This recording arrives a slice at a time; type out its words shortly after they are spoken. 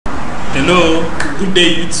Hello, good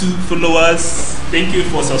day YouTube followers. Thank you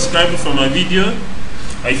for subscribing for my video.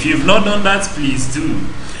 If you've not done that, please do.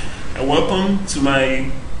 And welcome to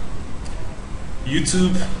my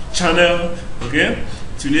YouTube channel. Okay,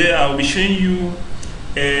 today I'll be showing you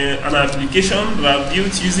an application that I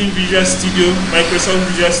built using Visual Studio, Microsoft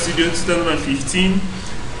Visual Studio 2015,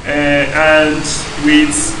 and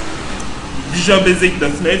with Visual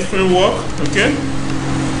Basic.NET framework. Okay,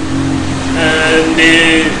 and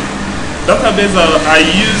the database I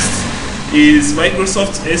used is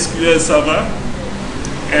Microsoft SQL Server,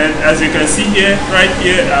 and as you can see here, right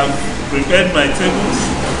here, I've prepared my tables.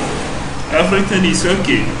 Everything is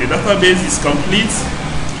okay. The database is complete,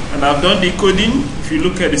 and I've done the coding. If you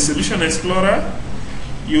look at the Solution Explorer,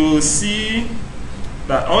 you will see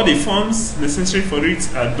that all the forms necessary for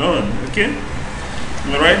it are done. Okay.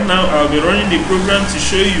 And right now, I'll be running the program to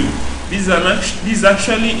show you. This is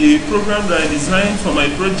actually a program that I designed for my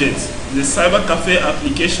project, the Cyber Cafe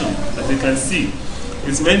application. As you can see,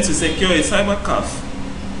 it's meant to secure a cyber cafe.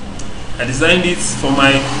 I designed it for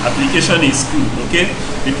my application in school. Okay,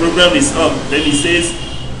 the program is up. Then it says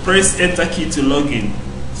press enter key to log in.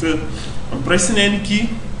 So I'm pressing any key.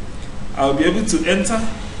 I'll be able to enter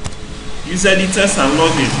user details and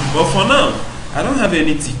log in. But for now, I don't have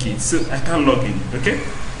any ticket, so I can't log in. Okay,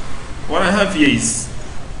 what I have here is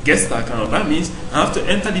guest account. That means I have to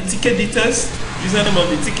enter the ticket details, username of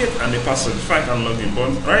the ticket, and the password before I can log in. But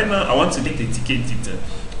right now, I want to take the ticket detail.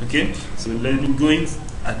 Okay, so let me go in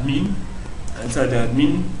admin, enter the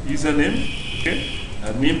admin username, okay,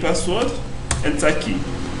 admin password, enter key,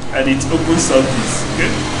 and it opens up this. Okay,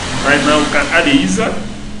 right now we can add a user.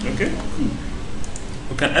 Okay, cool.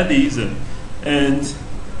 We can add a user, and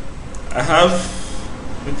I have,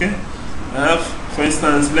 okay, for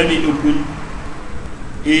instance, let me open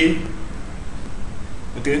okay,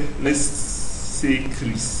 let's say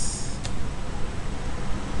Chris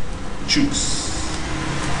Chooks.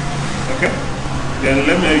 Okay, then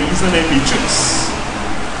let my username be Chooks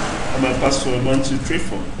and my password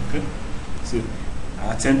 1234. Okay, so I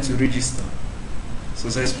attempt to register.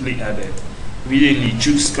 Successfully added. Immediately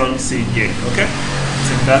Chooks comes say yeah. Okay,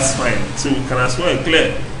 so that's fine. So we can as well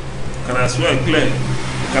clear. You can as well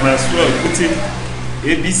put in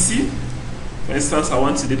ABC. For instance, I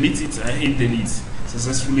want to delete it, I hit delete.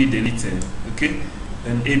 Successfully deleted. Okay,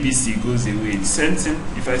 then ABC goes away. Same thing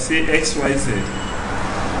if I say XYZ,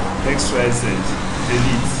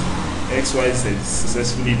 delete, XYZ,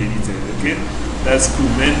 successfully deleted. Okay, that's cool,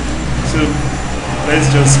 man. So let's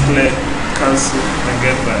just clear, cancel, and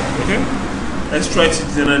get back. Okay, let's try to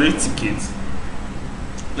generate tickets.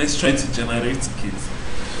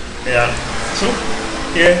 Yeah, so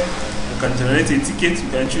here you can generate a ticket. You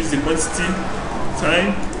can choose the quantity,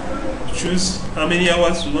 time, choose how many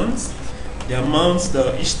hours you want, the amount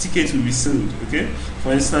that each ticket will be sold. Okay,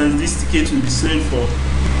 for instance, this ticket will be sold for,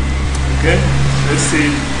 okay, let's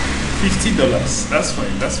say $50. That's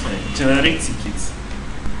fine. Generate tickets.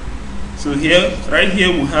 So here, right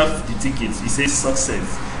here, we have the ticket. It says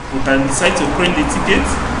success. We can decide to print the ticket.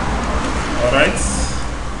 All right.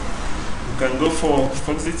 We can go for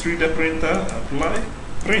Foxit Reader printer, apply,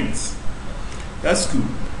 print. That's cool.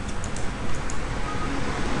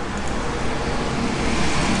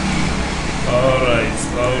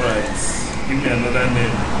 Alright. Give me another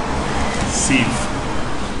name. Save.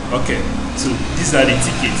 Okay, so these are the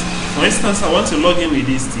tickets. For instance, I want to log in with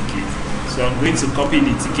this ticket. So I'm going to copy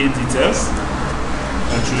the ticket details.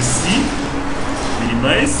 Control C,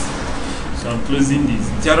 minimize. So I'm closing this.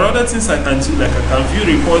 There are other things I can do, like I can view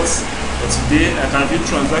reports for today, I can view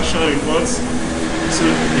transaction reports. So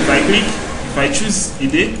if I choose a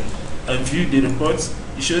day and view the report,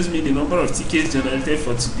 it shows me the number of tickets generated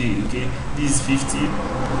for today. Okay, this is 50.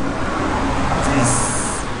 This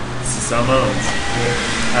is amount.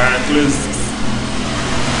 And close this.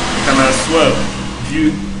 You can as well view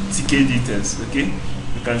ticket details. Okay,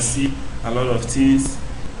 you can see a lot of things,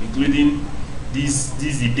 including this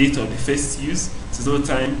is the date of the first use, total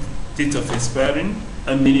time, date of expiring,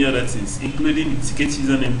 and many other things, including the ticket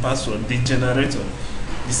username, password, the generator,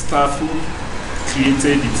 the staff who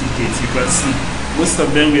created the ticket. You can see most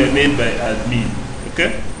of them were made by admin.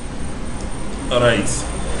 Okay, all right.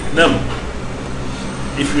 Now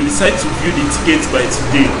if we decide to view the tickets by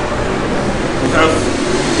today, we have,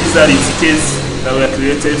 these are the tickets that were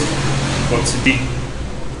created for today.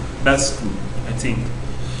 That's cool, I think.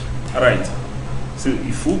 All right, so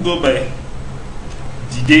if we go by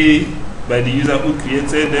the day, by the user who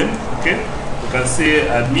created them, okay, we can say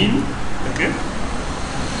admin. Okay,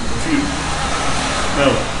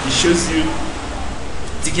 now it shows you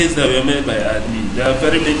tickets that were made by admin. There are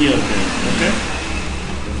very many of them. Okay,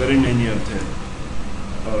 very many of them.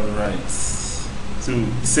 Alright, so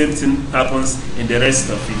the same thing happens in the rest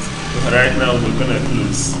of it, but right now we're gonna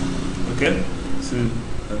close. Okay, so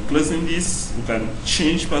I'm closing this. We can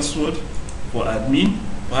change password for admin,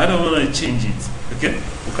 but I don't want to change it. Okay,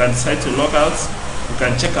 we can decide to log out. We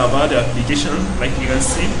can check about the application. Like you can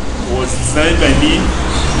see, it was designed by me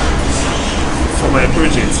for my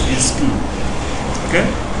project in school. Okay,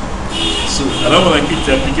 so I don't want to keep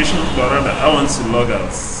the application, but rather I want to log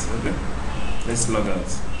out. Okay, let's log out.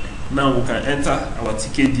 Now we can enter our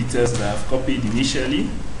ticket details that I've copied initially.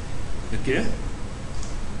 Okay.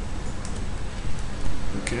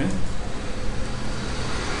 Okay.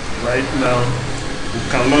 Right now we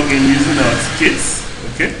can log in using our tickets.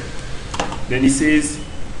 Okay. Then it says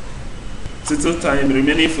total time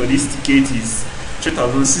remaining for this ticket is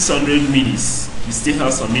 3,600 minutes. We still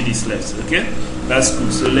have some minutes left. Okay, that's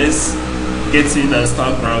cool. So let's get in and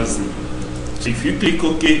start browsing. So if you click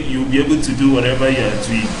OK, you'll be able to do whatever you are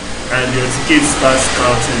doing, and your ticket starts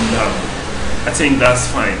counting down. I think that's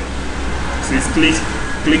fine. So it's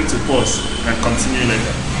click to pause and continue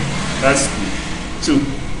later. That's cool. So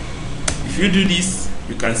if you do this,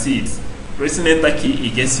 you can see it. Pressing enter key,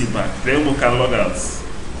 it gets you back. Then we can log out.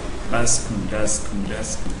 That's cool. That's cool.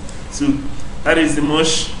 That's cool. So that is the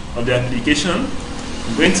much of the application.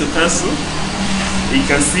 I'm going to cancel. You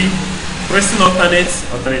can see pressing alternate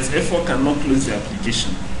F4 cannot close the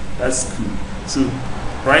application. That's cool. So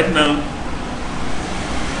right now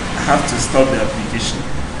I have to stop the application.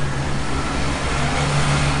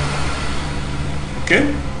 Okay,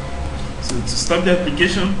 so to stop the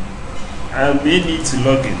application, I may need to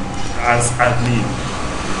log in as admin.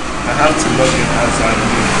 I have to log in as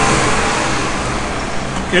admin.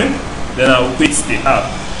 Okay, then I'll quit the app.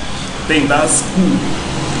 I think that's cool.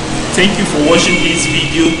 Thank you for watching this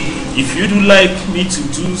video. If you would like me to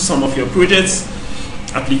do some of your projects,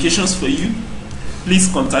 applications for you, please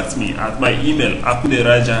contact me at my email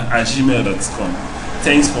akuderaja@gmail.com.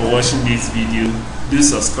 Thanks for watching this video. Do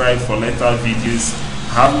subscribe for later videos.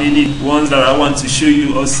 I have many ones that I want to show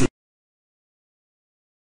you also.